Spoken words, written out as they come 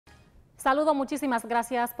Saludo, muchísimas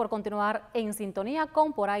gracias por continuar en sintonía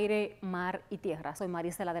con Por Aire, Mar y Tierra. Soy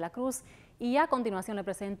Maricela de la Cruz y a continuación le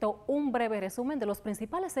presento un breve resumen de los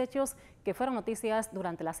principales hechos que fueron noticias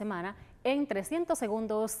durante la semana en 300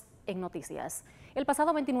 segundos en noticias. El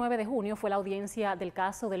pasado 29 de junio fue la audiencia del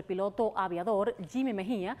caso del piloto aviador Jimmy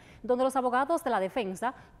Mejía, donde los abogados de la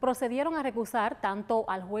defensa procedieron a recusar tanto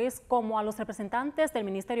al juez como a los representantes del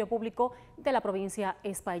Ministerio Público de la provincia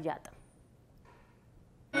Espaillat.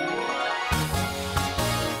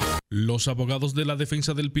 Los abogados de la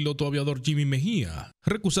defensa del piloto aviador Jimmy Mejía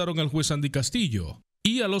recusaron al juez Sandy Castillo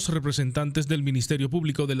y a los representantes del Ministerio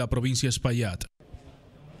Público de la provincia Espaillat.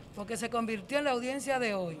 Porque se convirtió en la audiencia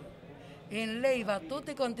de hoy en ley,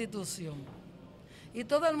 batuta y constitución. Y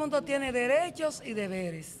todo el mundo tiene derechos y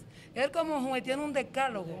deberes. Él como juez tiene un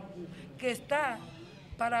decálogo que está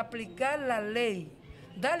para aplicar la ley.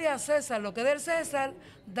 Dale a César lo que es del César,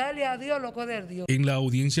 dale a Dios lo que es del Dios. En la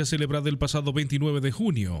audiencia celebrada el pasado 29 de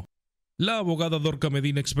junio, la abogada Dorca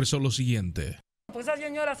Medina expresó lo siguiente. Pues esa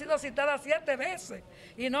señora ha sido citada 7 veces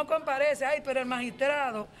y no comparece. Ay, pero el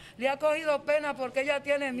magistrado le ha cogido pena porque ella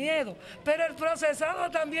tiene miedo. Pero el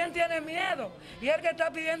procesado también tiene miedo. Y es el que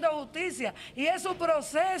está pidiendo justicia. Y es su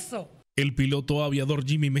proceso. El piloto aviador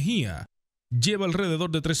Jimmy Mejía lleva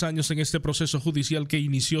alrededor de 3 años en este proceso judicial que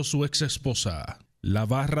inició su ex esposa. La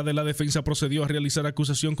barra de la defensa procedió a realizar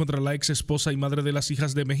acusación contra la ex esposa y madre de las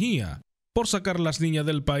hijas de Mejía por sacar a las niñas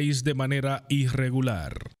del país de manera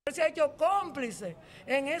irregular. Se ha hecho cómplice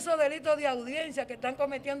en esos delitos de audiencia que están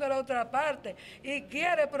cometiendo la otra parte y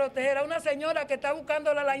quiere proteger a una señora que está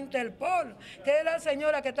buscándola a la Interpol, que es la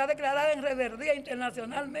señora que está declarada en reverdía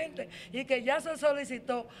internacionalmente y que ya se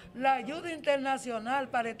solicitó la ayuda internacional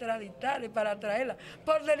para extraditarla y para traerla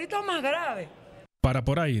por delitos más graves. Para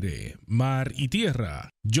Por Aire, Mar y Tierra,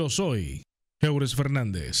 yo soy Eures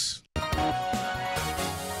Fernández.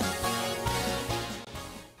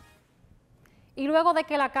 Y luego de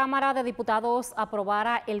que la Cámara de Diputados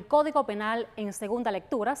aprobara el Código Penal en segunda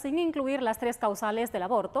lectura, sin incluir las 3 causales del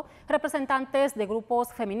aborto, representantes de grupos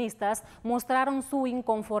feministas mostraron su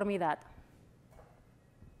inconformidad.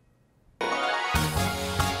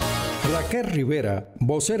 Raquel Rivera,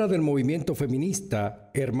 vocera del movimiento feminista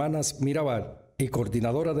Hermanas Mirabal y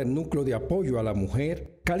coordinadora del Núcleo de Apoyo a la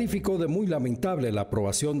Mujer, calificó de muy lamentable la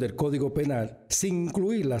aprobación del Código Penal sin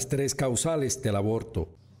incluir las 3 causales del aborto.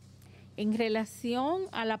 En relación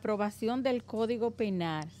a la aprobación del Código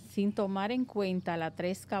Penal, sin tomar en cuenta las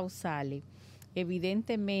 3 causales,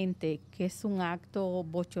 evidentemente que es un acto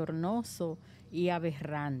bochornoso y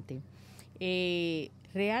aberrante.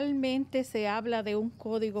 Realmente se habla de un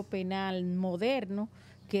Código Penal moderno,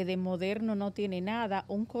 que de moderno no tiene nada,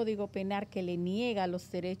 un Código Penal que le niega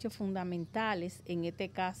los derechos fundamentales, en este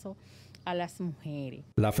caso a las mujeres.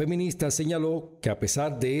 La feminista señaló que a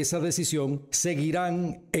pesar de esa decisión,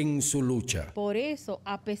 seguirán en su lucha. Por eso,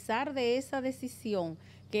 a pesar de esa decisión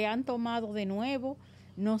que han tomado de nuevo,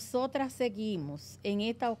 nosotras seguimos en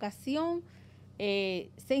esta ocasión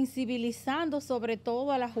sensibilizando sobre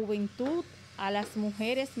todo a la juventud, a las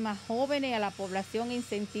mujeres más jóvenes, a la población en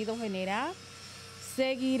sentido general.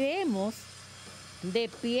 Seguiremos de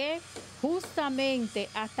pie justamente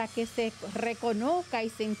hasta que se reconozca y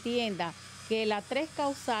se entienda que las 3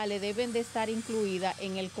 causales deben de estar incluidas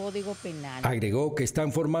en el Código Penal. Agregó que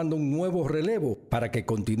están formando un nuevo relevo para que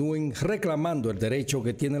continúen reclamando el derecho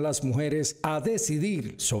que tienen las mujeres a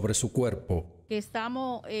decidir sobre su cuerpo. Que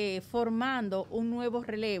estamos formando un nuevo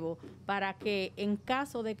relevo para que en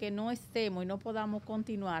caso de que no estemos y no podamos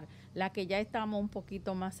continuar, la que ya estamos un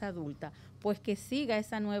poquito más adulta, pues que siga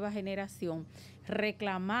esa nueva generación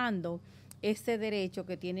reclamando ese derecho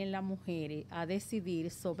que tienen las mujeres a decidir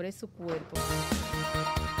sobre su cuerpo.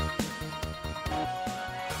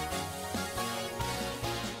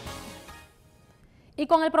 Y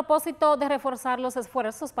con el propósito de reforzar los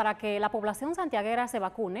esfuerzos para que la población santiaguera se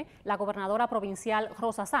vacune, la gobernadora provincial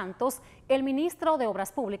Rosa Santos, el ministro de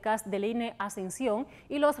Obras Públicas del INE Ascensión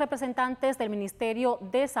y los representantes del Ministerio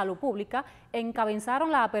de Salud Pública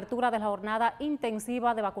encabezaron la apertura de la jornada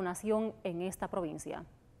intensiva de vacunación en esta provincia.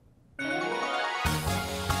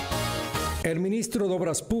 El ministro de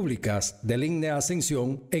Obras Públicas del INE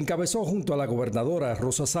Ascensión encabezó junto a la gobernadora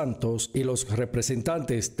Rosa Santos y los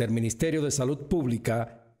representantes del Ministerio de Salud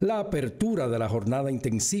Pública la apertura de la jornada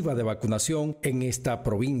intensiva de vacunación en esta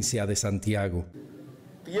provincia de Santiago.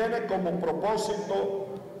 Tiene como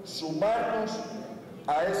propósito sumarnos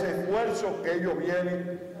a ese esfuerzo que ellos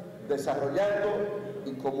vienen desarrollando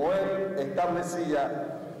y, como él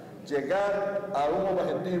establecía, llegar a un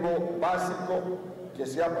objetivo básico que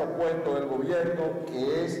se ha propuesto el gobierno,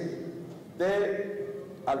 que es de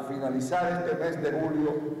al finalizar este mes de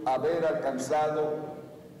julio, haber alcanzado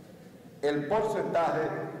el porcentaje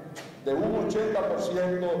de un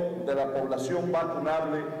 80% de la población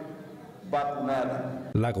vacunable vacunada.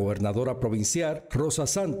 La gobernadora provincial, Rosa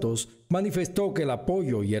Santos, manifestó que el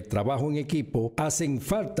apoyo y el trabajo en equipo hacen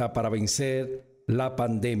falta para vencer la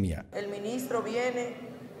pandemia. El ministro viene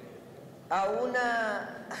a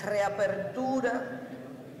una reapertura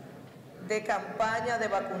de campaña de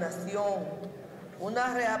vacunación,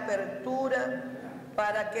 una reapertura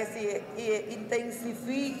para que se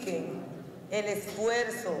intensifique el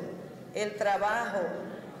esfuerzo, el trabajo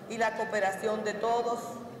y la cooperación de todos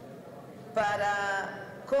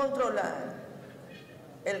para controlar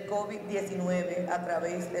el COVID-19 a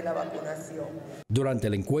través de la vacunación. Durante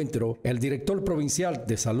el encuentro, el director provincial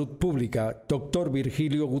de Salud Pública, doctor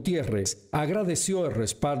Virgilio Gutiérrez, agradeció el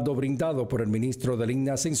respaldo brindado por el ministro de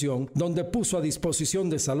Línea Ascensión, donde puso a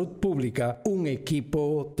disposición de Salud Pública un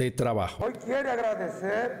equipo de trabajo. Hoy quiere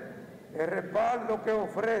agradecer el respaldo que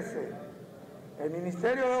ofrece el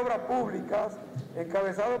Ministerio de Obras Públicas,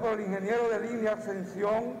 encabezado por el ingeniero de Línea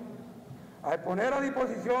Ascensión, al poner a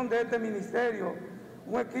disposición de este ministerio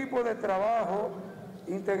un equipo de trabajo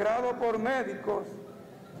integrado por médicos,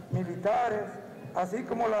 militares, así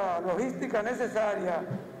como la logística necesaria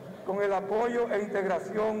con el apoyo e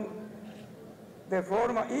integración de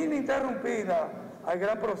forma ininterrumpida al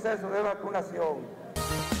gran proceso de vacunación.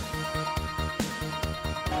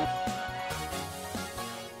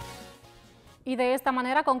 Y de esta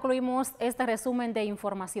manera concluimos este resumen de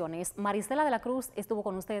informaciones. Maricela de la Cruz estuvo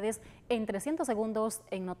con ustedes en 300 segundos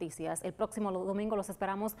en noticias. El próximo domingo los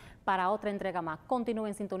esperamos para otra entrega más. Continúen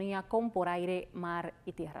en sintonía con Por Aire, Mar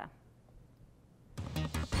y Tierra.